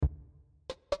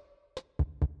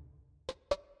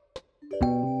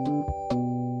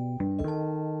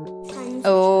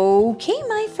Okay,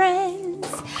 my friends.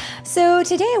 So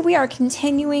today we are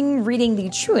continuing reading the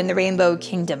True in the Rainbow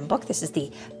Kingdom book. This is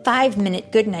the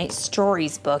 5-Minute Goodnight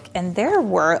Stories book. And there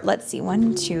were,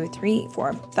 7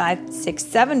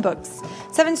 books,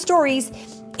 7 stories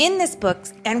in this book.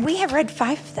 And we have read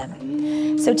 5 of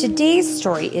them. So today's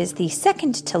story is the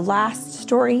second to last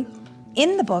story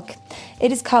in the book.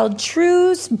 It is called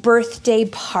True's Birthday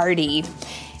Party.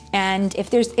 And if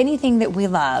there's anything that we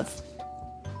love,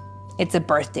 it's a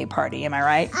birthday party, am I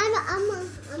right?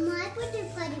 My birthday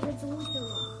party was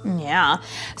also. Yeah.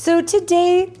 So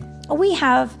today we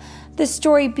have the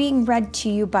story being read to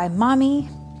you by Mommy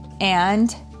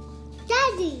and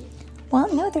Daddy.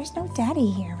 Well, no, there's no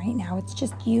Daddy here right now. It's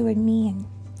just you and me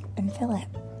and Philip.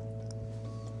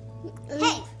 Hey,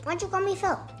 why don't you call me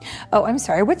Phil? Oh, I'm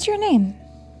sorry. What's your name?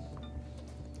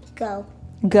 Go.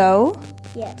 Go?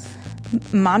 Yes.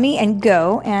 Mommy and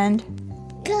Go and...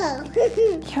 Go.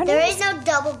 There is no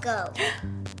double go.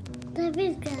 There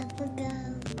is double go.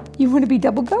 You want to be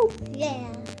double Go?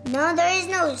 Yeah. No, there is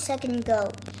no second go.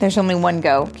 There's only one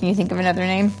Go. Can you think of another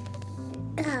name?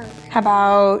 Go. How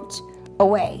about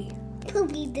Away?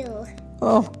 Poopy doo.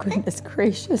 Oh, goodness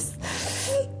gracious.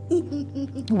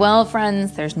 Well,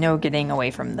 friends, there's no getting away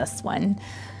from this one.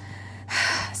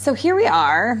 So here we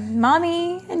are,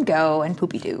 Mommy and Go and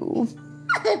Poopy Doo.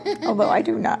 Although I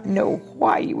do not know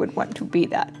why you would want to be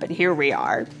that, but here we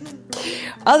are.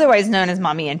 Otherwise known as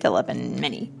Mommy and Philip and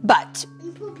Minnie. But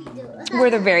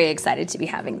we're very excited to be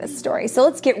having this story. So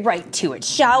let's get right to it,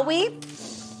 shall we?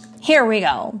 Here we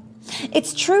go.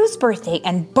 It's True's birthday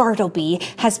and Bartleby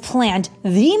has planned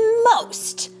the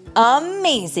most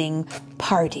amazing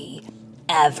party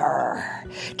ever.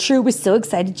 True was so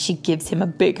excited she gives him a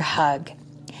big hug.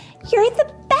 You're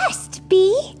the best,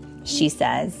 Bee, she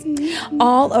says.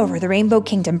 All over the Rainbow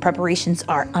Kingdom, preparations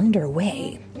are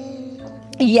underway.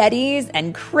 Yetis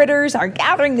and critters are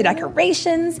gathering the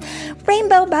decorations.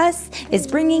 Rainbow Bus is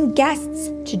bringing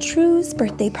guests to True's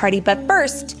birthday party. But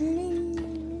first,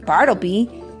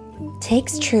 Bartleby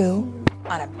takes True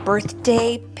on a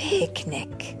birthday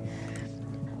picnic.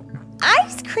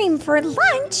 Ice cream for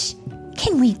lunch?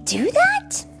 Can we do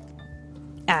that?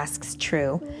 Asks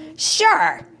True.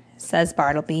 Sure, says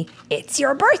Bartleby. It's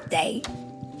your birthday.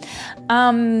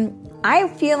 I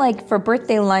feel like for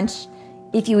birthday lunch,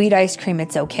 if you eat ice cream,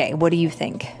 it's okay. What do you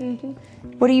think? Mm-hmm.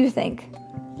 What do you think?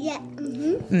 Yeah.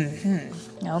 Mm-hmm.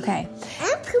 Mm-hmm. Okay.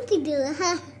 I'm Poopy doo,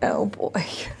 huh? Oh, boy.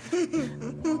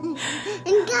 And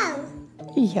go.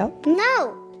 Yep.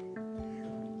 No.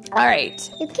 All right.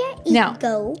 You can't eat Now,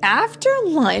 go. after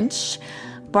lunch,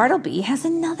 Bartleby has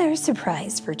another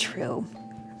surprise for True.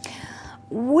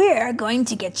 We're going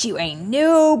to get you a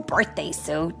new birthday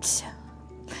suit.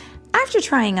 After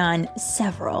trying on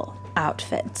several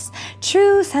outfits,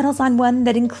 True settles on one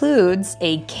that includes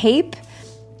a cape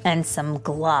and some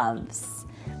gloves.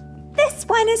 This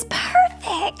one is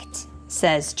perfect,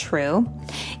 says True.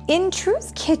 In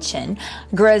True's kitchen,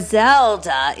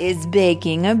 Griselda is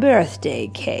baking a birthday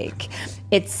cake.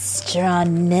 It's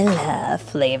stronilla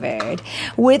flavored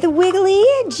with wiggly,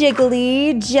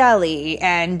 jiggly jelly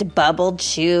and bubble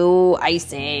chew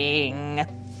icing.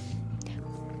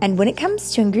 And when it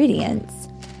comes to ingredients,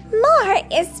 more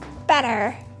is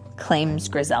better, claims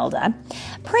Griselda.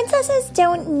 Princesses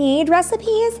don't need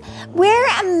recipes. We're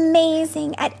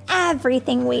amazing at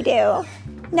everything we do.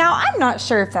 Now, I'm not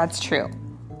sure if that's true.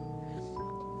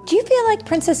 Do you feel like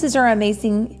princesses are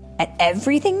amazing at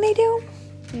everything they do?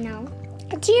 No.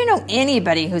 Do you know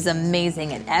anybody who's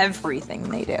amazing at everything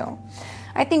they do?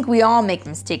 I think we all make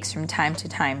mistakes from time to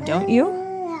time, don't you?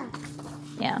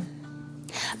 Yeah.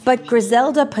 But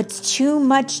Griselda puts too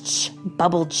much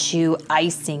bubble chew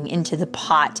icing into the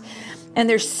pot, and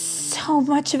there's so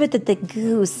much of it that the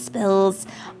goo spills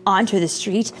onto the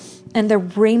street, and the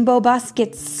Rainbow Bus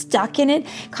gets stuck in it,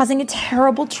 causing a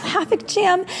terrible traffic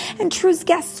jam, and True's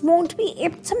guests won't be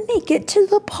able to make it to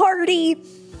the party.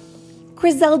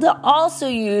 Griselda also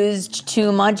used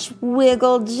too much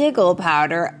wiggle jiggle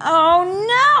powder. Oh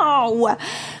no!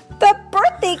 The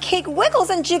birthday cake wiggles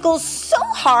and jiggles so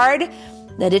hard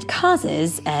that it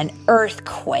causes an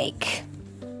earthquake.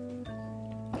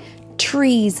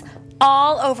 Trees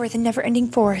all over the never-ending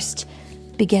forest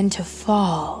begin to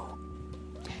fall.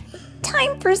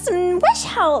 Time for some wish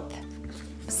help,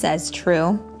 says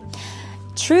True.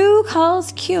 True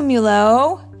calls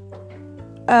Cumulo.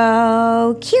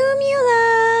 Oh, Cumulo!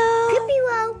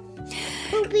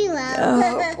 Poopy-lo.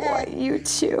 Oh, boy, you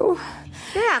too.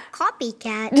 You're a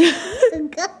copycat.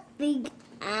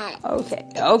 Okay.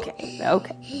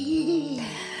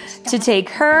 To take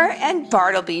her and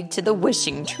Bartleby to the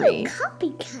wishing tree.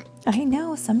 Copycat. I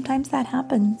know, sometimes that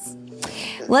happens.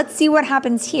 Let's see what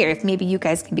happens here if maybe you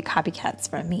guys can be copycats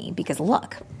from me, because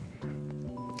look.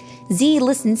 Z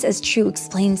listens as True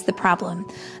explains the problem.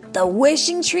 The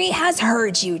wishing tree has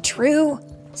heard you, True,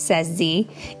 says Z.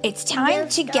 It's time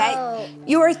to get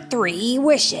your 3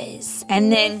 wishes.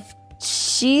 And then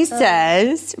she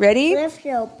says, ready?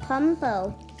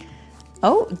 Pumpo.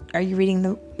 Oh, are you reading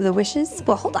the wishes?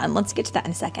 Well, hold on. Let's get to that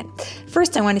in a second.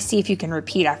 First, I want to see if you can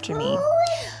repeat after me.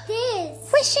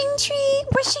 Wishing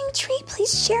tree,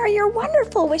 please share your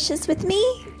wonderful wishes with me.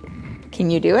 Can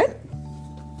you do it?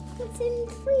 Wishing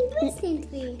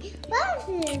tree.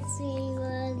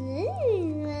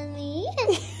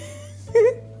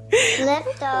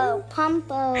 Little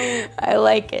Pumpo. I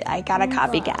like it. I got a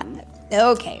copycat.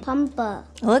 Okay. Pumpa.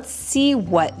 Let's see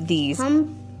what these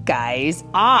guys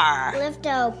are.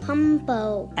 Little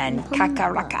Pumpo. And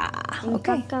kakaraka.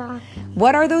 Okay.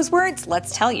 What are those words?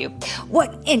 Let's tell you.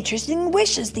 What interesting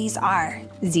wishes these are,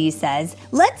 Z says.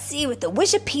 Let's see what the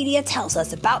Wishipedia tells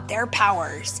us about their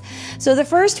powers. So the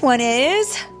first one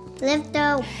is... Lift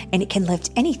up. And it can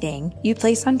lift anything you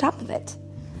place on top of it.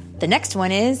 The next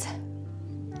one is...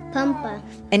 Pumpa.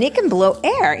 And it can blow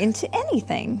air into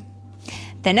anything.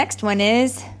 The next one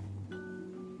is...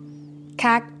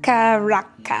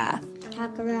 Kakaraka.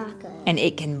 Kakaraka. And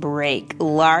it can break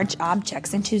large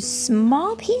objects into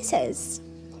small pieces.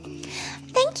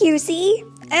 Thank you, Z.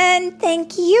 And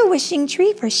thank you, Wishing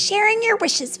Tree, for sharing your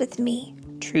wishes with me,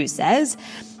 True says,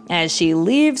 as she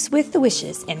leaves with the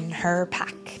wishes in her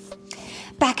pack.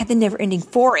 Back at the never-ending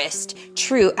forest,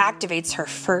 True activates her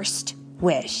first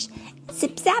wish.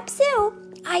 Zip, zap, zoo.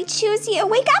 I choose you.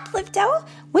 Wake up, Lifto.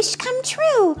 Wish come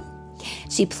true.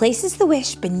 She places the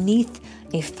wish beneath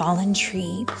a fallen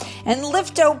tree, and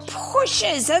Lifto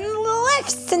pushes and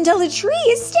lifts until the tree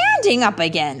is standing up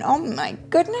again. Oh my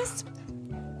goodness.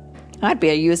 That'd be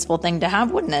a useful thing to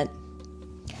have, wouldn't it?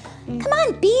 Come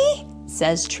on, Bee,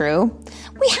 says True.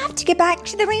 We have to get back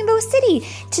to the Rainbow City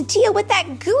to deal with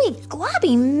that gooey,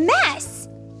 globby mess.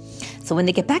 So when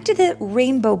they get back to the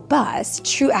Rainbow Bus,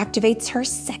 True activates her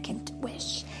second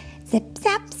wish. Zip,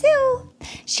 zap, zoo.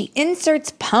 She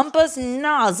inserts Pumpa's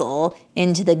nozzle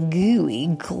into the gooey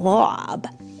glob.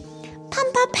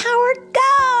 Pumpa power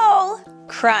go!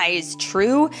 Cries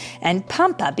True, and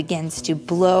Pumpa begins to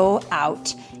blow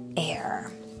out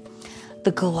air.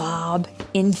 The glob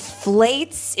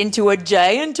inflates into a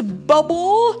giant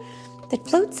bubble that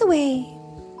floats away,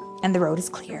 and the road is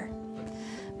clear.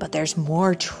 But there's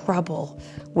more trouble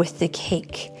with the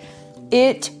cake.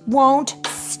 It won't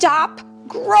stop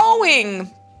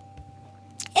growing.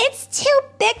 It's too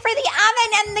big for the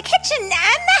oven and the kitchen and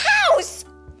the house,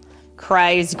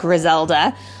 cries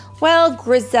Griselda. Well,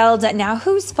 Griselda, now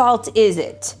whose fault is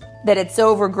it that it's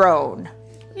overgrown?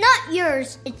 Not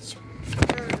yours. It's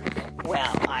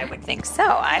Well, I would think so.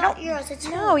 Not yours. It's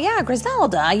No, yeah,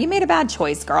 Griselda, you made a bad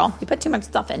choice, girl. You put too much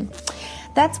stuff in.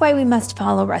 That's why we must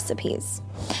follow recipes.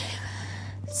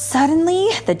 Suddenly,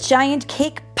 the giant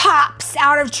cake pops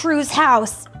out of True's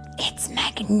house. It's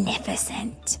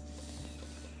magnificent.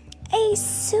 A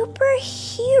super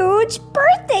huge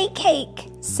birthday cake,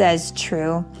 says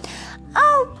True.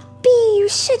 Oh, Bee, you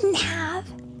shouldn't have,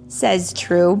 says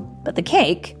True. But the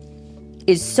cake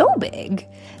is so big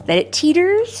that it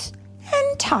teeters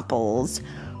and topples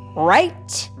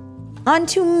right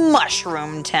onto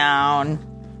Mushroom Town.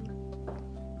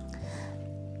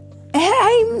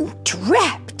 I'm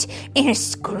trapped in a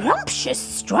scrumptious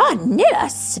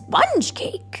straw-knit sponge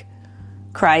cake,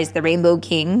 cries the Rainbow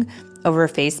King over a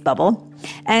face bubble.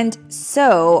 And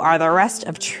so are the rest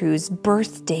of True's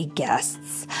birthday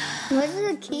guests. What's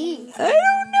the key? I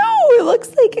don't know.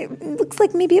 It looks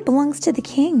like maybe it belongs to the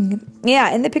king. Yeah,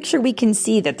 in the picture we can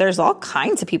see that there's all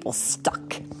kinds of people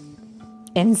stuck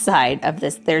inside of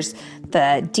this. There's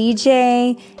the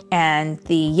DJ and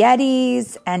the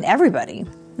Yetis and everybody.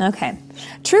 Okay.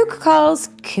 True calls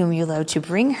Cumulo to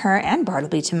bring her and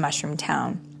Bartleby to Mushroom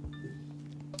Town.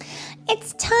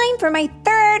 It's time for my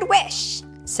third wish,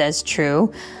 says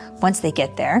True. Once they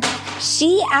get there,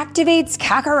 she activates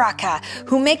Kakaraka,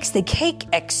 who makes the cake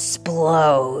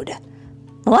explode.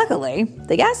 Luckily,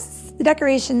 the guests, the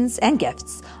decorations, and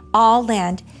gifts all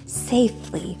land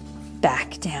safely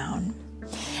back down.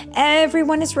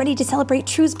 Everyone is ready to celebrate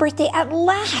True's birthday at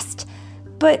last.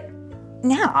 But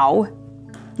now,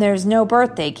 there's no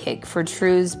birthday cake for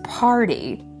True's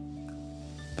party.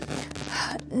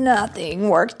 Nothing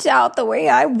worked out the way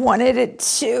I wanted it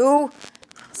to,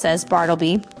 says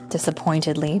Bartleby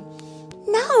disappointedly.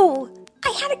 No, I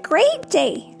had a great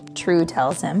day, True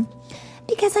tells him,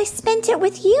 because I spent it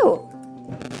with you.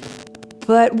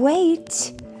 But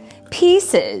wait,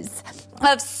 pieces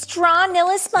of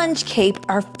Strawnilla Sponge Cake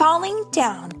are falling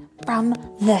down from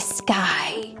the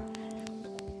sky.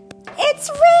 It's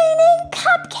raining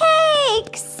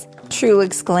cupcakes, True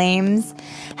exclaims.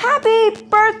 Happy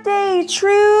birthday,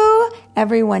 True!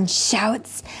 Everyone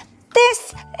shouts.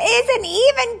 This isn't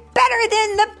even better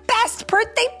than the best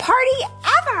birthday party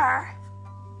ever!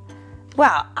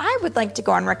 Wow, I would like to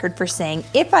go on record for saying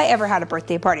if I ever had a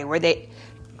birthday party where the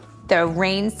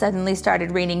rain suddenly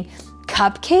started raining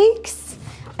cupcakes,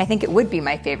 I think it would be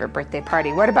my favorite birthday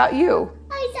party. What about you?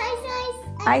 Ice, ice,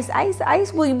 ice. Ice, ice,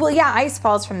 ice. Well, yeah, ice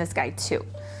falls from the sky too.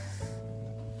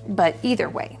 But either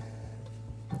way,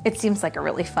 it seems like a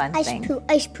really fun thing. Ice poo,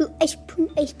 ice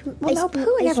poo, ice poo, Well, no,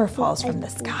 poo ice never poo, falls ice from the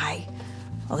poo. sky.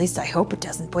 At least I hope it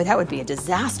doesn't. Boy, that would be a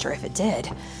disaster if it did.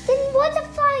 Then what's a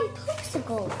flying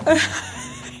popsicle?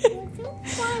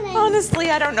 Honestly,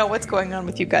 I don't know what's going on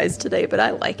with you guys today, but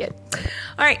I like it.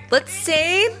 All right, let's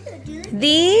say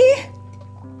the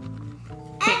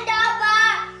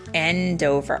end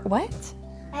over. What?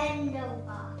 End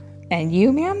over. And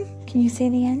you, ma'am? Can you say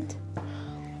the end?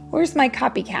 Where's my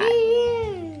copycat?